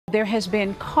There has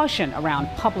been caution around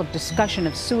public discussion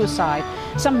of suicide,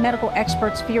 some medical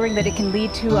experts fearing that it can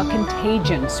lead to a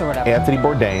contagion, sort of. Anthony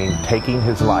Bourdain taking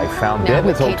his life, found dead in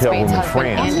his hotel room in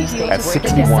France at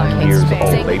 61 years old.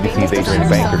 ABC's Adrian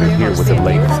Banker is here with the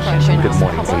latest. Good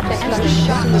morning,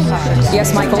 ABC.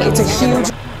 Yes, Michael, it's a huge...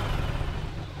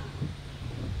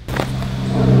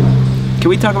 Can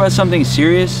we talk about something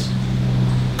serious?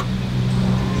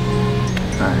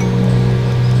 Alright.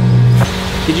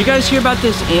 Did you guys hear about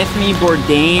this Anthony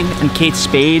Bourdain and Kate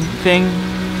Spade thing?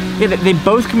 Yeah, they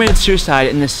both committed suicide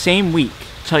in the same week.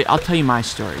 I'll tell you my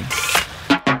story.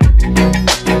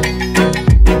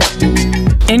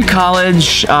 In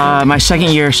college, my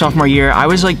second year, sophomore year, I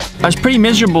was pretty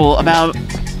miserable about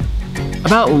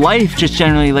life just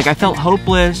generally. Like, I felt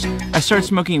hopeless. I started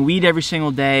smoking weed every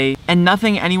single day, and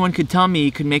nothing anyone could tell me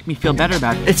could make me feel better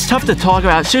about it. It's tough to talk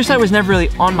about. Suicide was never really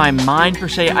on my mind per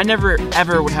se. I never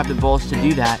ever would have the balls to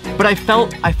do that. But I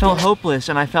felt hopeless,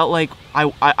 and I felt like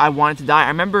I wanted to die. I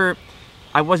remember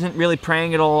I wasn't really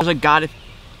praying at all. I was like, God,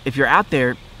 if you're out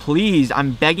there, please,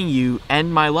 I'm begging you,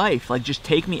 end my life. Like, just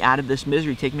take me out of this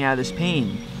misery, take me out of this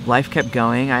pain. Life kept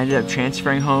going. I ended up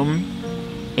transferring home,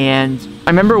 and I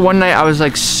remember one night I was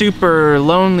like super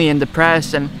lonely and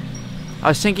depressed, and I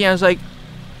was thinking, I was like,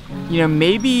 you know,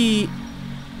 maybe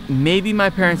my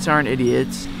parents aren't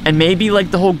idiots, and maybe like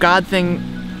the whole God thing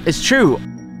is true.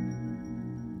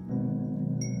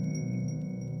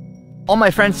 All my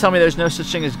friends tell me there's no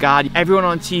such thing as God. Everyone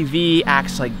on TV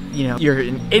acts like, you know, you're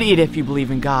an idiot if you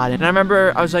believe in God. And I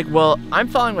remember I was like, well, I'm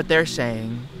following what they're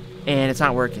saying, and it's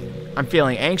not working. I'm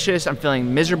feeling anxious, I'm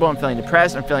feeling miserable, I'm feeling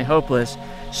depressed, I'm feeling hopeless.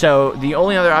 So the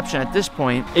only other option at this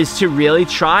point is to really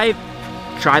try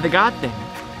the God thing.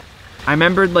 I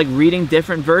remembered like reading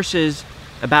different verses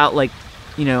about, like,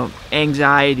 you know,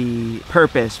 anxiety,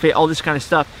 purpose, faith, all this kind of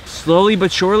stuff. Slowly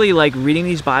but surely, like, reading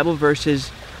these Bible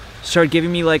verses started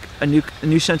giving me like a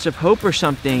new sense of hope or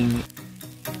something.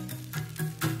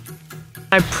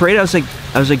 I prayed, I was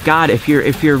like, God, if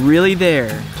you're really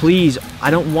there, please, I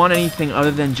don't want anything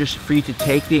other than just for you to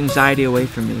take the anxiety away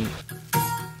from me.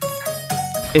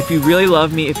 If you really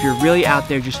love me, if you're really out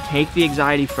there, just take the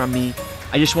anxiety from me.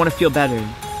 I just want to feel better.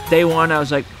 Day one, I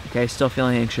was like, okay, still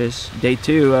feeling anxious. Day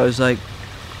two, I was like,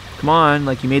 come on,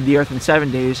 like, you made the earth in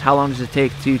 7 days. How long does it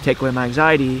take to take away my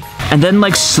anxiety? And then,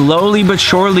 like, slowly but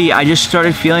surely, I just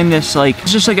started feeling this, like,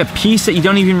 it's just like a peace that you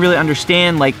don't even really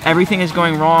understand. Like, everything is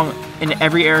going wrong in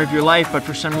every area of your life, but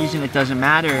for some reason it doesn't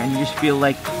matter, and you just feel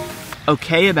like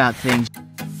okay about things.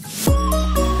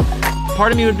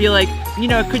 Part of me would be like, you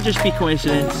know, it could just be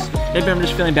coincidence. Maybe I'm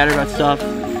just feeling better about stuff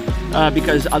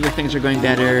because other things are going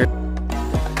better.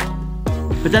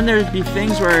 But then there'd be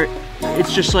things where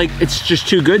it's just like, it's just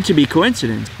too good to be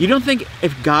coincidence. You don't think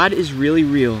if God is really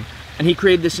real and he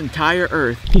created this entire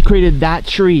earth, he created that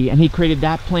tree and he created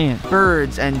that plant,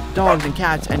 birds and dogs and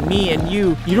cats and me and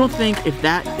you don't think if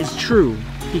that is true,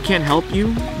 he can't help you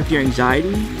with your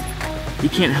anxiety? He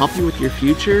can't help you with your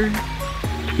future?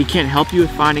 He can't help you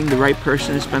with finding the right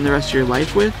person to spend the rest of your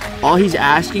life with? All he's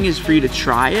asking is for you to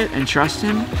try it and trust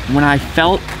him. When I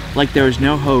felt like there was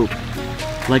no hope,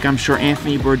 like I'm sure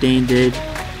Anthony Bourdain did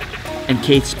and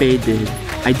Kate Spade did,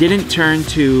 I didn't turn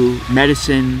to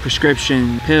medicine,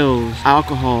 prescription, pills,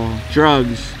 alcohol,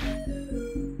 drugs.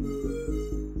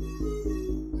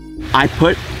 I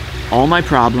put all my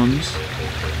problems,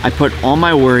 I put all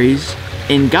my worries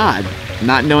in God,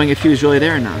 not knowing if he was really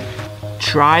there or not.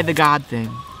 Try the God thing.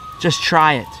 Just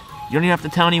try it. You don't even have to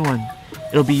tell anyone.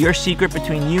 It'll be your secret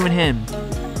between you and him.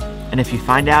 And if you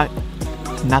find out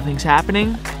nothing's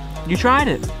happening, you tried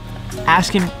it.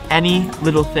 Ask him any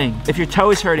little thing. If your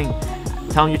toe is hurting,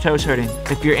 tell him your toe is hurting.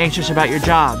 If you're anxious about your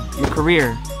job, your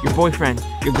career, your boyfriend,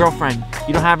 your girlfriend,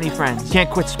 you don't have any friends, you can't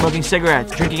quit smoking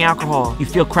cigarettes, drinking alcohol, you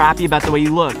feel crappy about the way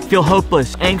you look, feel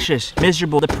hopeless, anxious,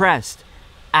 miserable, depressed,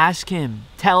 ask him,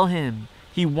 tell him.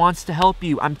 He wants to help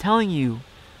you. I'm telling you.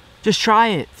 Just try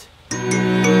it.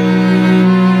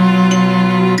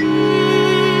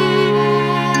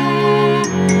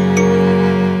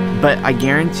 But I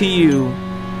guarantee you,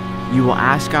 you will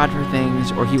ask God for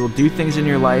things, or he will do things in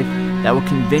your life that will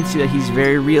convince you that he's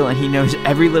very real and he knows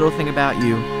every little thing about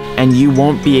you, and you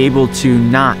won't be able to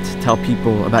not tell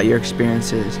people about your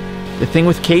experiences. The thing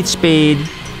with Kate Spade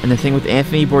and the thing with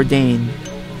Anthony Bourdain,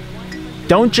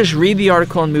 don't just read the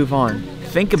article and move on.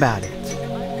 Think about it.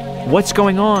 What's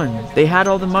going on? They had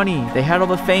all the money, they had all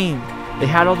the fame, they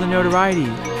had all the notoriety,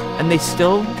 and they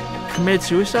still committed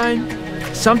suicide?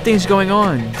 Something's going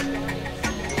on.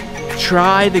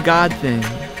 Try the God thing.